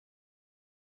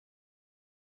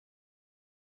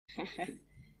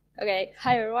Okay,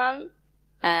 hi everyone.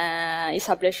 It's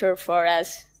a pleasure for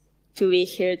us to be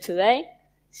here today.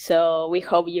 So we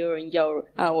hope you enjoy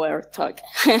our talk.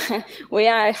 We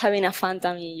are having a fun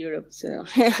time in Europe. So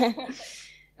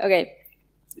okay,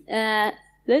 let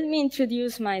me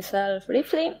introduce myself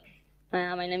briefly.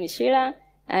 My name is Sheila.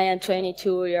 I am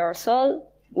 22 years old.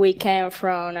 We came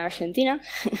from Argentina.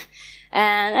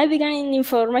 And I began in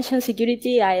information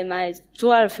security. I am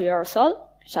 12 years old,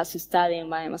 just studying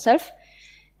by myself.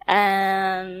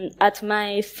 And at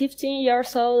my 15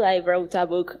 years old, I wrote a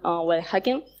book on web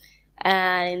hacking.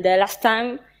 And in the last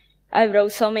time, I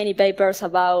wrote so many papers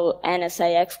about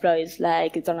NSA exploits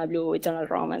like Eternal Blue, Eternal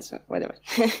Romance, whatever.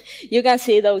 You can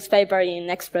see those papers in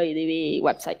ExploitDB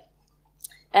website.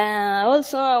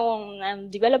 Also, I'm a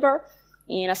developer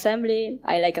in assembly.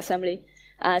 I like assembly.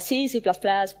 C, C++,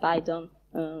 Python,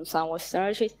 some Western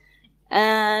technologies.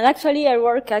 And actually, I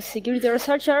work as a security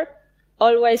researcher,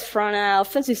 always from an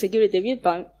offensive security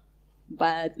viewpoint,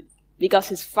 but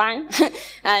because it's fun,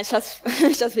 and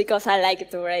just because I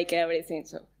like to break everything.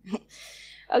 So,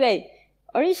 okay.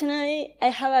 Originally, I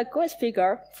have a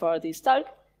co-speaker for this talk,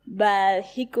 but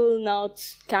he could not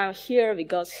come here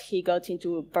because he got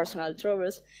into personal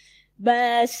troubles.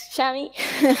 But Shami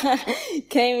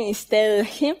came instead of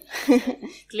him.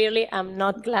 Clearly, I'm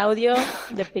not Claudio,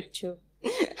 the picture.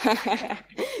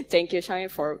 Thank you, Shami,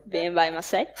 for being by my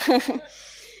side.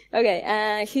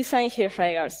 Okay, he sent his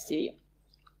regards to you.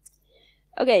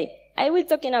 Okay, I will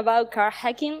talking about car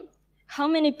hacking. How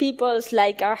many people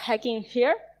like car hacking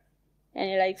here?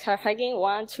 Any like car hacking?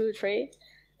 1, 2, 3,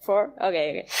 4.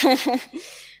 Okay.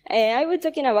 I will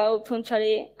talking about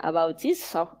punctually about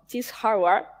this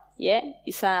hardware. Yeah,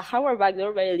 it's a hardware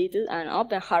backdoor, very little, and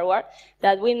open hardware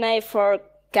that we made for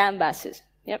canvases.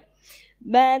 Yep.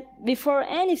 But before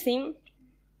anything,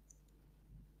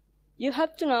 you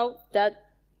have to know that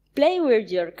playing with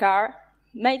your car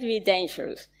might be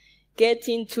dangerous. Get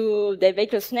into the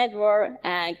vehicle's network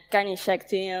and can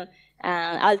inject in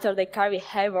and alter the car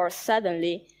behavior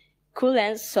suddenly could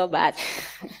end so bad.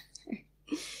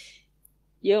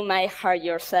 You might hurt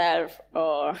yourself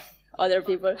or other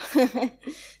people.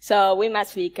 So we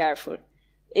must be careful.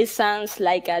 It sounds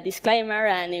like a disclaimer,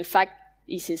 and in fact,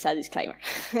 this is a disclaimer.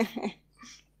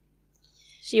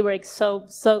 She broke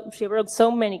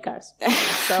so many cars.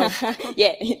 So.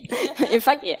 Yeah, in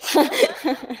fact, yeah.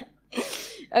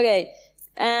 Okay,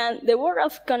 and the world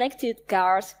of connected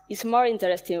cars is more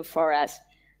interesting for us.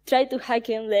 Try to hack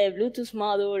in the Bluetooth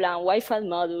module and Wi-Fi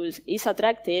modules is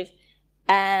attractive,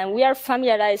 and we are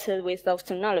familiarized with those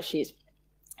technologies.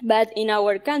 But in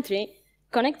our country,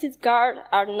 connected cars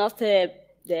are not the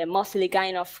mostly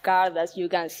kind of car that you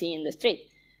can see in the street.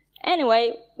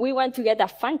 Anyway, we want to get a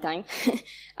fun time,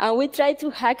 and we try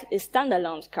to hack a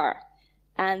standalone car.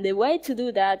 And the way to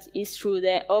do that is through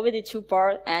the OBD2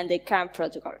 port and the CAN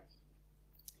protocol.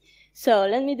 So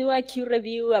let me do a quick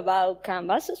review about CAN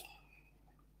buses.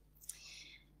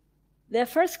 The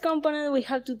first component we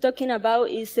have to talking about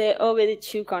is the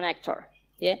OBD2 connector.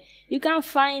 Yeah, you can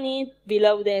find it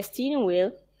below the steering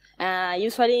wheel,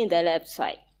 usually in the left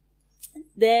side.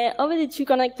 The OBD2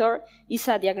 connector is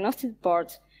a diagnostic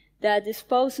port that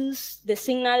exposes the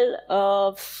signal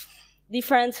of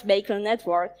different vehicle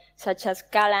networks, such as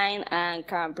CAN and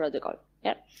CAN protocol.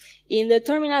 Yeah. In the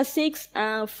terminal 6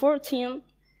 and 14,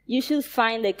 you should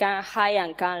find the CAN high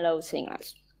and CAN low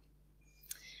signals.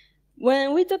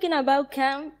 When we're talking about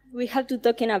CAN, we have to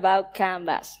talking about CAN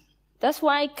bus. That's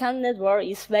why CAN network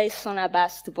is based on a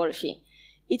bus topology.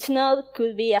 Each node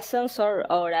could be a sensor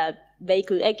or a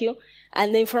vehicle EQ,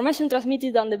 and the information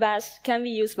transmitted on the bus can be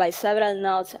used by several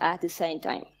nodes at the same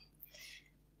time.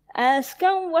 As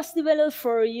CAN was developed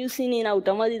for using in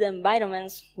automotive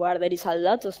environments where there is a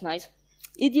lot of noise,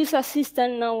 it uses a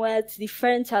system known as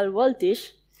differential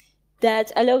voltage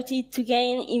that allows it to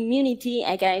gain immunity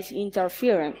against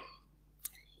interference.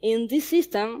 In this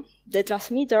system, the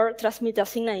transmitter transmits a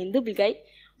signal in duplicate,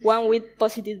 one with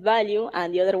positive value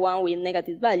and the other one with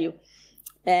negative value.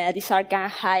 These are CAN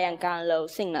high and CAN low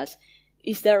signals.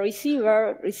 If the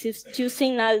receiver receives two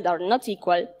signals that are not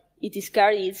equal, it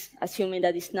discards, assuming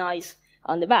that it's noise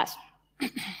on the bus.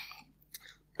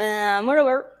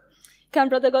 Moreover, CAN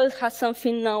protocol has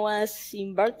something known as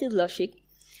inverted logic,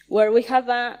 where we have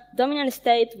a dominant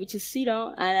state, which is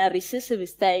 0, and a recessive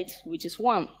state, which is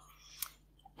 1.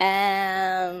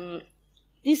 And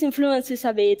this influences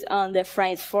a bit on the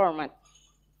frames format.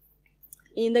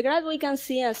 In the graph, we can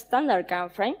see a standard CAN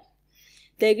frame.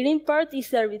 The green part is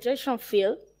the arbitration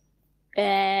field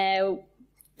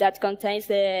that contains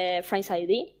the frames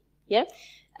ID. Yeah?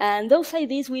 And those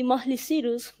IDs with mostly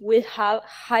zeros will have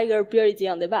higher priority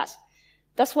on the bus.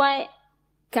 That's why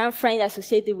CAN frame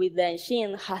associated with the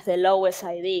engine has the lowest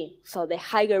ID, so the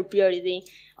higher priority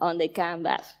on the CAN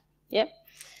bus. Yep.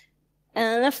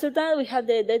 And after that, we have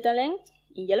the data length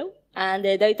in yellow, and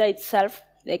the data itself,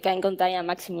 they can contain a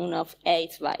maximum of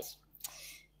 8 bytes.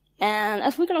 And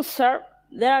as we can observe,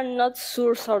 there are not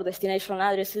source or destination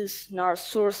addresses, nor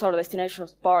source or destination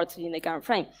ports in the CAN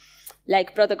frame,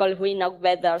 like protocols we know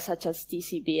better, such as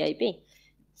TCP/IP.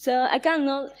 So a CAN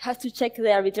node has to check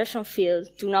the arbitration field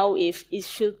to know if it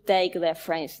should take the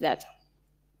frame's data.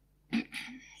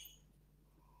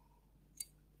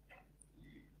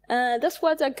 That's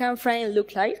what a CAN frame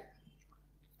looks like.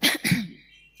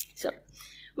 So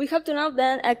we have to know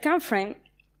that a CAN frame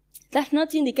does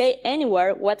not indicate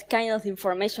anywhere what kind of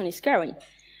information is carrying.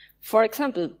 For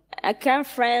example, a CAN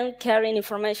frame carrying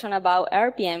information about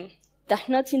RPM does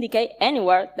not indicate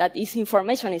anywhere that this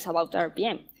information is about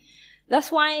RPM. That's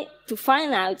why, to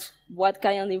find out what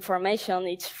kind of information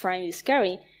each frame is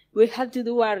carrying, we have to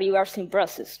do a reversing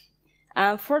process.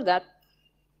 And for that,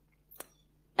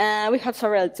 we have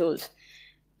several tools.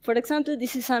 For example,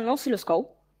 this is an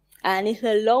oscilloscope, and it's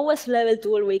the lowest level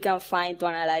tool we can find to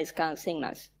analyze CAN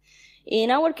signals.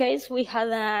 In our case, we had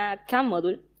a CAN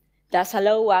module that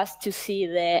allows us to see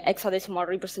the hexadecimal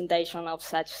representation of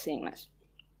such signals.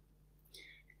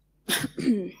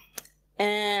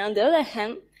 And on the other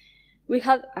hand, we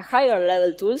have a higher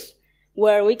level tools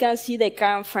where we can see the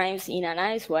CAN frames in a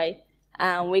nice way,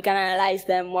 and we can analyze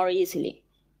them more easily.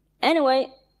 Anyway,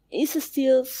 it's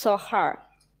still so hard.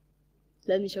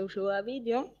 Let me show you a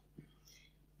video.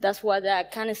 That's what the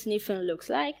CAN sniffing looks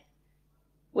like.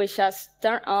 We just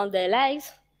turn on the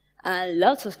lights, and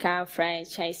lots of CAN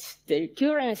frames change their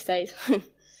current state.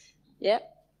 Yeah.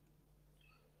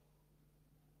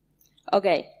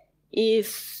 Okay.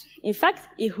 In fact,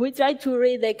 if we try to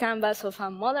read the canvas of a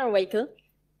modern vehicle,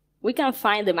 we can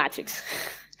find the matrix.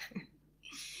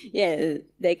 Yeah,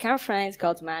 the CAN frames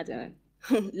got mad.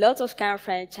 Lots of CAN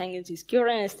frames change its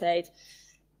current state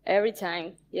every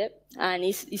time. Yep, and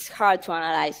it's hard to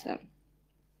analyze them.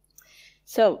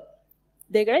 So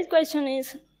the great question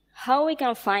is how we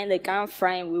can find the CAN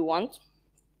frame we want.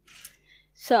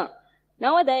 So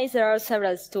nowadays there are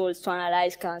several tools to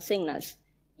analyze CAN signals.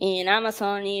 In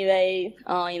Amazon, eBay,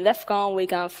 in DEFCON, we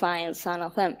can find some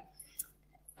of them.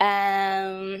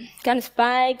 CAN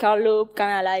Spy, Caracciolo, CAN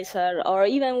Analyzer, or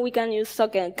even we can use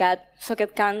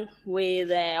SocketCAN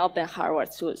with open hardware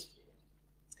tools.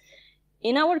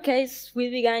 In our case, we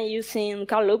began using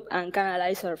Caracciolo and CAN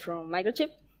Analyzer from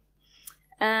Microchip.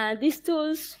 These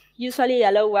tools usually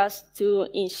allow us to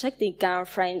inject the CAN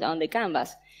frame on the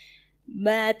canvas,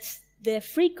 but the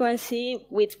frequency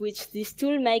with which this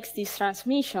tool makes this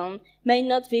transmission may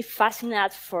not be fast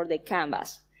enough for the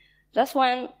canvas. That's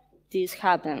when this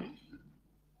happens.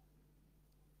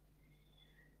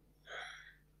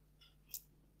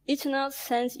 Each node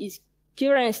sends its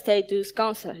current status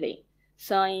constantly.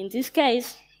 So in this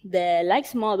case, the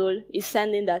likes module is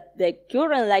sending that the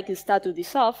current like status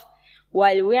is off,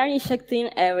 while we are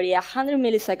injecting every 100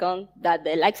 milliseconds that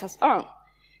the likes are on.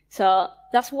 So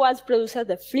that's what produces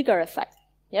the flicker effect.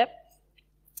 Yep.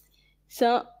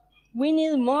 So we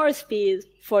need more speed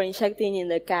for injecting in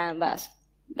the canvas.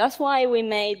 That's why we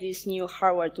made this new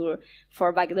hardware tool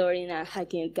for backdooring and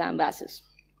hacking canvases.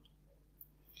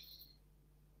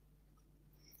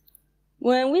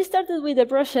 When we started with the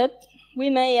project, we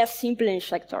made a simple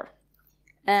injector.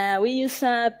 We use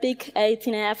a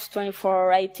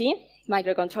PIC18F2480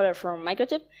 microcontroller from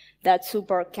Microchip that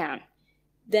supports CAN.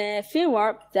 The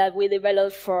firmware that we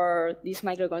developed for these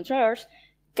microcontrollers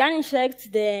can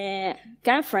inject the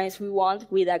CAN frames we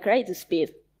want with a great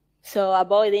speed, so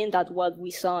avoiding that what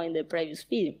we saw in the previous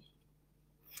video.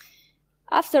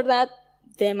 After that,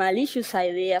 the malicious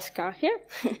ideas come here,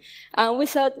 and we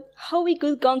thought how we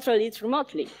could control it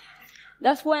remotely.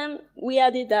 That's when we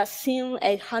added a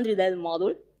SIM800L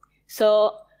module,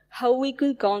 so how we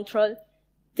could control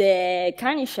the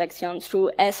CAN injection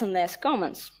through S&S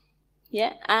commands.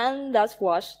 Yeah, and that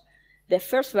was the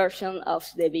first version of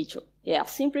the Bicho. Yeah, a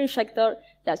simple injector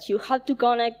that you have to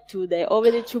connect to the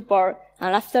OBD2 port,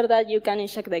 and after that you can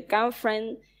inject the CAN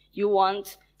frame you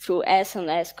want through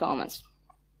S&S commands.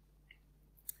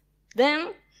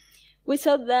 Then we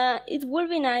thought that it would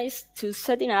be nice to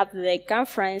setting up the CAN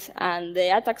frames and the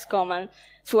attacks command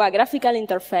through a graphical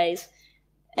interface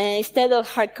instead of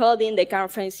hard coding the CAN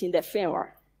frames in the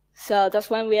firmware. So that's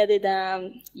when we added a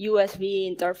USB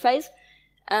interface,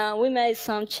 and we made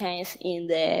some changes in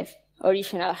the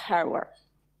original hardware.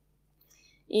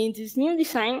 In this new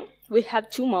design, we have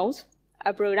two modes,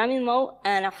 a programming mode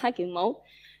and a hacking mode,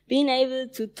 being able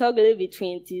to toggle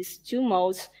between these two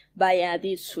modes via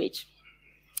this switch.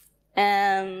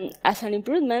 And as an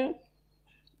improvement,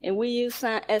 we use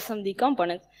an SMD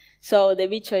component, so the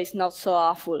Bicho is not so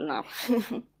awful now.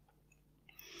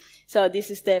 So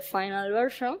this is the final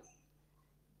version.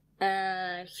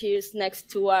 Here's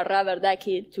next to a rubber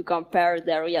ducky to compare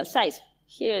the real size.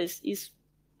 Here is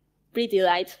pretty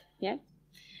light, yeah?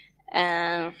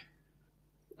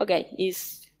 Okay,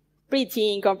 it's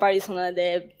pretty in comparison to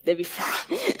the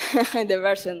before,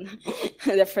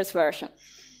 the first version.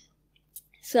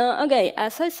 So, okay,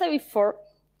 as I said before,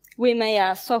 we made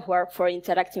a software for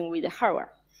interacting with the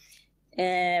hardware.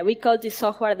 We call this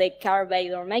software the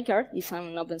Backdoor Maker. It's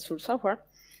an open source software.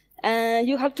 And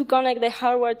you have to connect the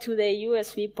hardware to the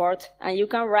USB port, and you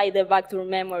can write the backdoor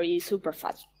memory super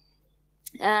fast.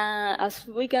 As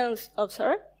we can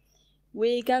observe,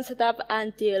 we can set up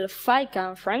until 5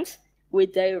 CAN frames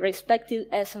with their respective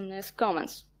SMS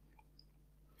commands.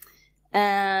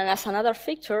 And as another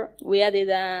feature, we added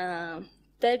a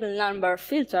table number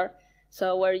filter,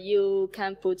 so where you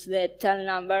can put the tail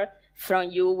number from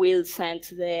you will send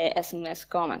the SMS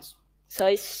commands. So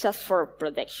it's just for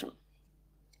protection.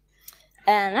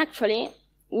 And actually,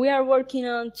 we are working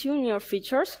on 2 new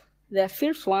features. The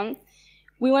first one,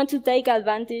 we want to take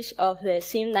advantage of the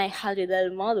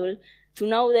SIM900L module to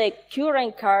know the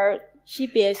current car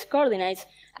GPS coordinates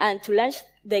and to launch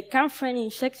the CAN frame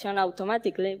injection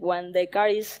automatically when the car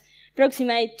is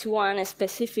proximate to one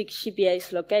specific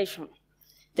GPS location,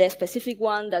 the specific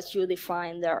one that you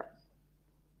define there.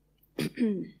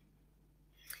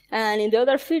 And in the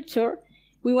other feature,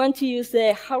 we want to use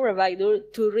the hardware backdoor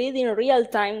to read in real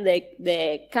time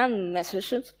the CAN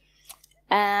messages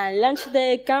and launch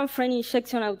the CAN frame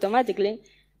injection automatically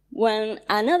when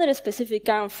another specific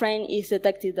CAN frame is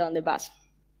detected on the bus.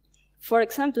 For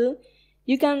example,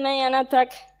 you can make an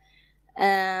attack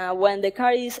when the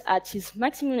car is at its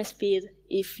maximum speed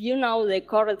if you know the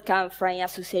correct CAN frame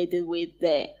associated with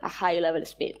a high level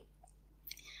speed.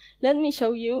 Let me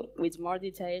show you with more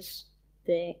details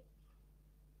the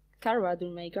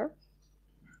Backdoor Maker.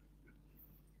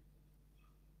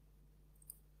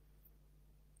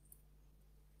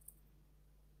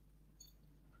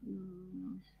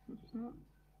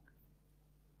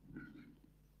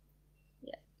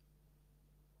 Yeah.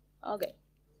 Okay.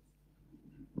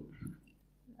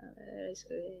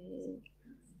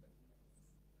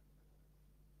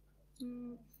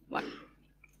 One.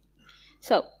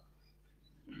 So,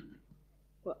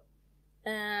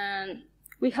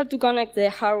 we have to connect the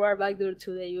hardware backdoor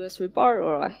to the USB port,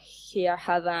 or here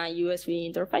have a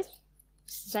USB interface.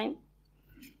 It's the same.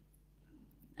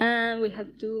 And we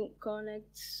have to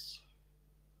connect.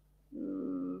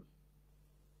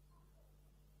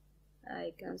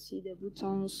 I can see the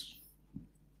buttons.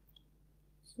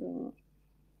 So,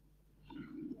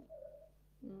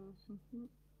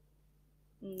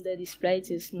 the display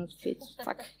is not fit.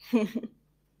 Fuck.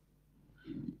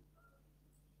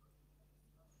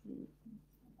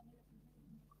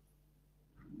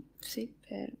 Sí,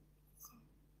 pero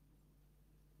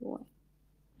bueno.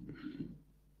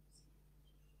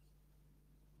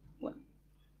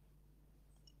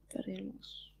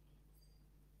 Queremos.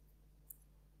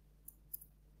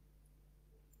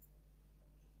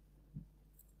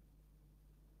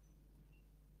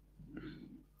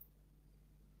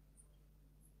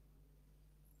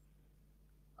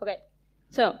 Okay,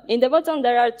 so in the bottom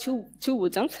there are two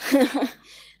buttons.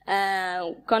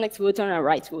 Connect button and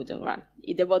write button, right?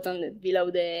 In the button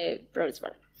below the progress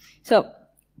bar. So,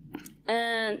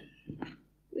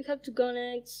 we have to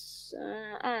connect.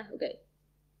 Okay.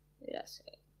 Yes,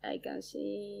 I can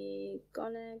see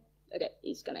connect. Okay,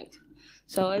 it's connected.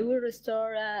 So I will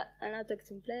restore an attack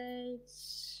template.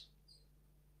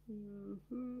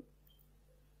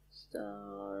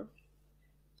 Store.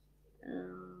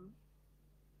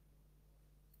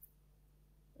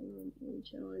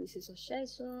 This is a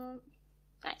JSON.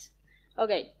 Nice.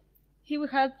 Okay, here we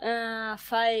have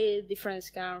 5 different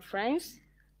CAN frames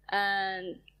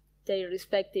and their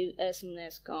respective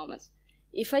SMS commands.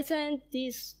 If I send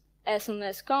this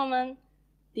SMS command,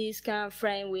 this CAN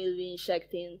frame will be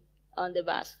injected on the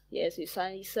bus. Yes, if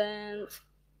I send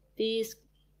this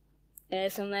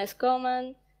SMS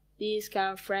command, this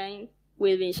CAN frame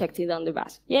will be injected on the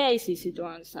bus. Yeah, it's easy to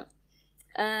understand.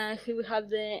 Here we have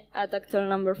the attack tail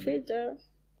number filter.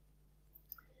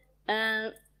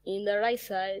 And in the right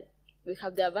side, we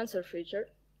have the advanced feature.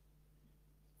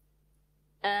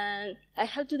 And I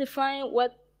have to define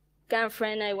what CAN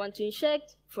frame I want to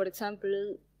inject. For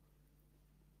example,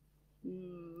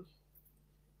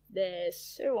 the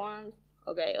third one,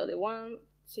 okay, or the one,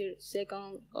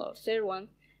 second, or third one.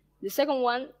 The second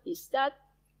one is that,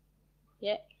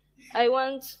 yeah. I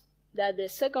want that the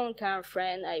second card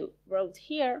frame I wrote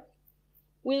here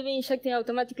will be injecting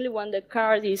automatically when the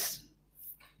card is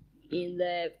in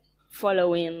the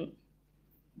following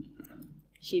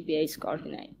GPS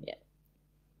coordinate. Yeah.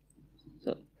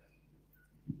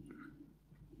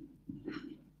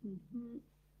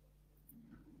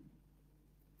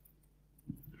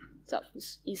 So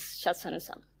it's just an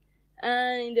example.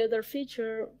 And in the other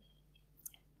feature,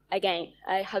 again,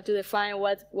 I have to define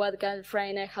what card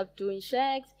frame I have to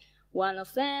inject, one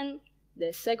of them,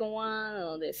 the second one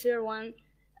or the third one,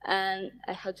 and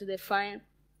I have to define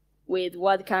with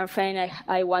what card frame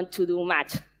I want to do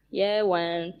match. Yeah,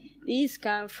 when this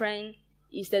card frame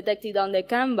is detected on the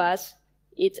canvas,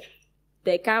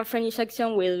 the card frame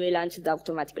injection will be launched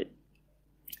automatically.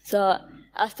 So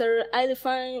after I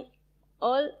define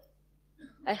all,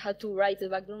 I have to write the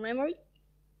backdoor memory.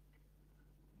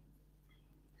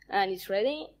 And it's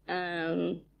ready,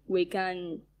 and we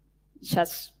can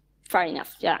just far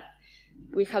enough, yeah.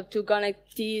 We have to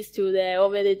connect this to the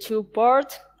OBD2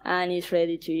 port, and it's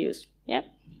ready to use, yeah?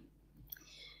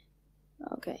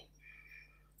 Okay.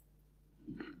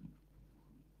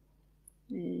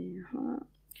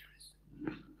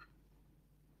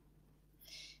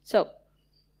 So,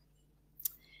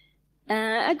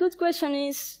 a good question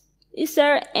is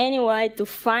there any way to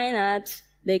find out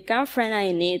the card frame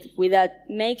I need without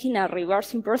making a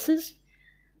reversing process?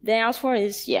 The answer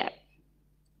is yeah.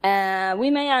 We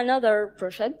made another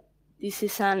project. This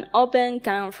is an open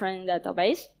card frame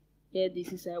database. Yeah,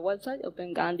 this is a website,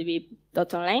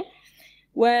 opencardb.online,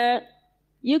 where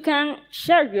you can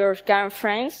share your card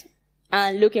frames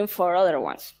and looking for other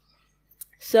ones.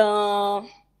 So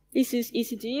this is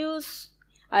easy to use.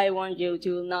 I want you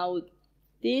to know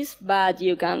this, but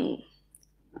you can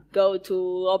go to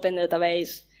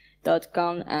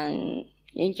opendatabase.com and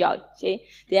enjoy. See,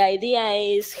 the idea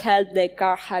is help the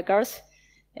card hackers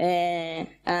and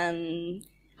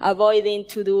avoiding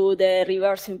to do the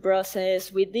reversing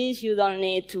process. With this, you don't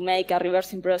need to make a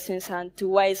reversing process and to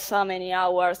waste so many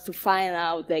hours to find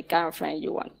out the card frame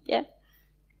you want. Yeah.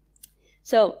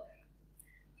 So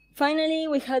finally,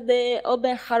 we have the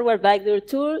Open Hardware Backdoor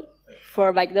tool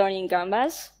for backdooring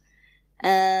canvas,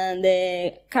 and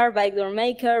the card backdoor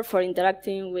maker for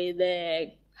interacting with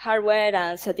the hardware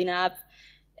and setting up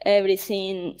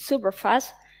everything super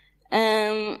fast,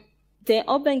 and the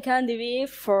OpenCardDB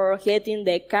for getting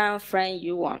the card frame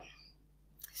you want.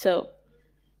 So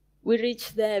we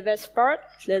reached the best part.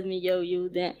 Let me show you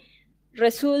the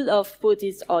result of put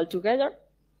it all together.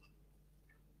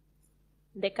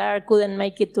 The car couldn't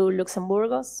make it to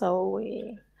Luxembourg, so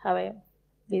we have a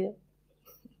video.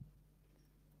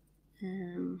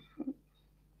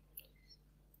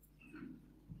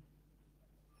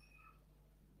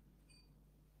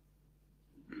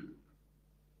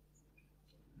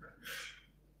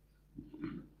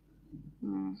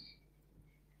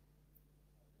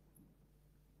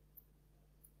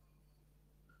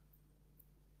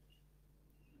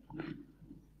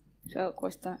 So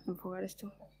cuesta enfocar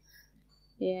esto.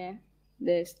 Yeah,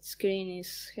 the screen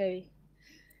is heavy.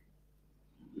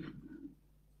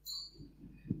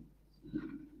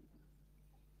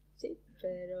 Sí,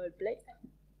 pero el play.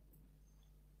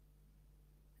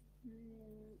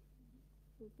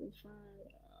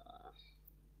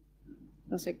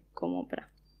 No sé cómo, para.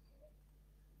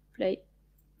 Play.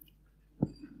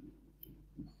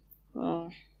 Oh.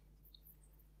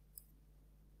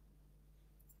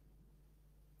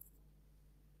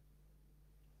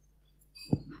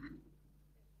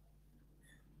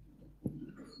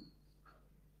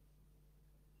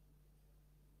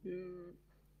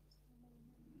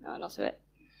 No, no se ve.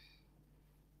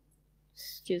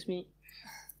 Excuse me.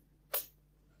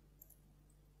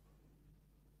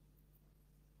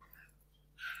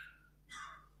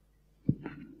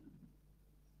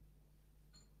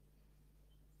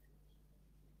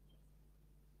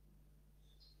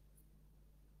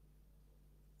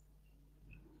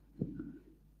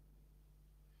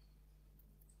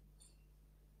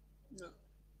 No.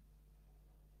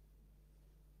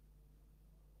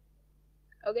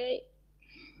 Okay.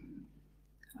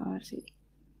 A ver si.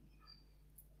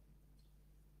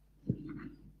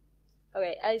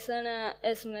 Okay, I sent a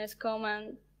SMS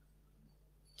command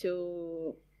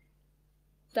to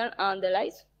turn on the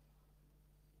lights.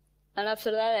 And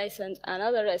after that, I sent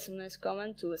another SMS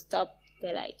command to stop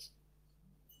the lights.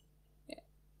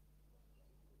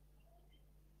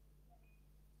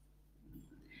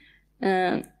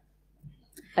 Yeah.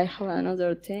 I have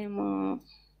another demo.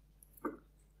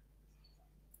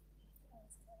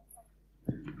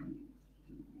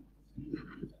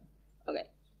 Okay,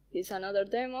 this is another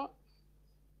demo.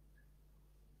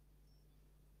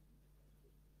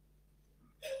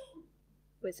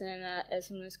 We send a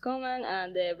SMS command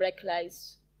and the brake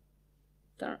lights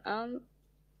turn on.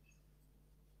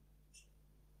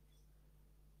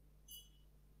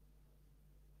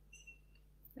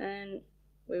 And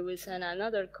we will send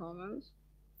another command.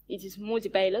 It is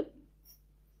multi-payload.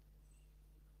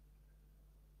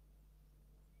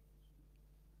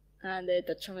 And the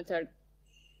tachometer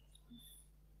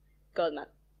got mad.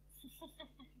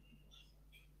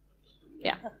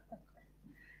 Yeah.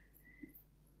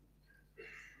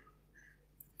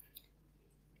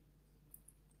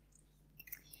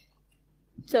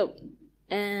 So,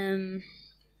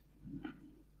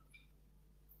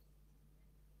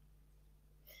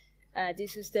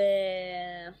 this is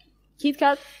the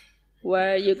KitKat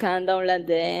where you can download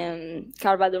the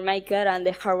Backdoor maker and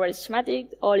the hardware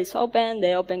schematic. All is open.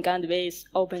 The open can be is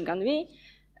open can be.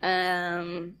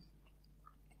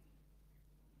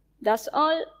 That's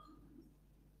all.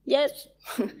 Yes.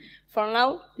 For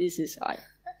now, this is all.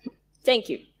 Thank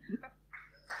you.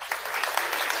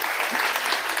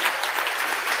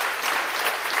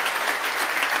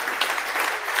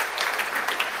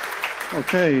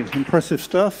 Okay, impressive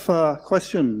stuff.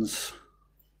 Questions?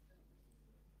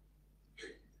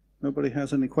 Nobody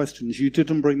has any questions. You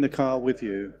didn't bring the car with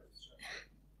you.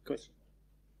 Question.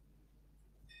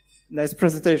 Nice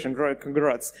presentation,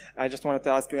 congrats. I just wanted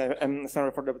to ask you, I'm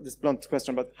sorry for this blunt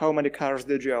question, but how many cars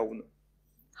did you own?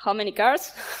 How many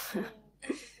cars?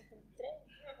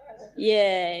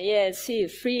 Yeah, see,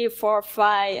 3, 4,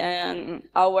 5, and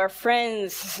our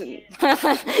friends. Friends.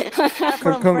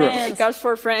 Cars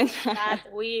for friends. That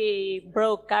we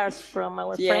broke cars from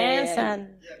our friends,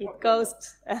 and it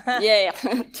cost. Yeah,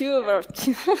 two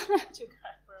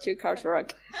cars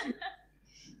broke.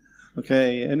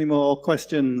 Okay, any more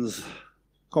questions,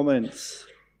 comments?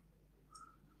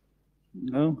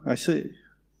 No, I see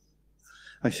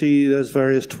there's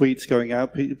various tweets going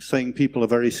out saying people are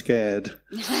very scared.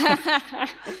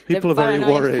 People are very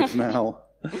worried now.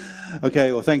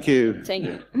 Okay, well, thank you. Thank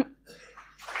you.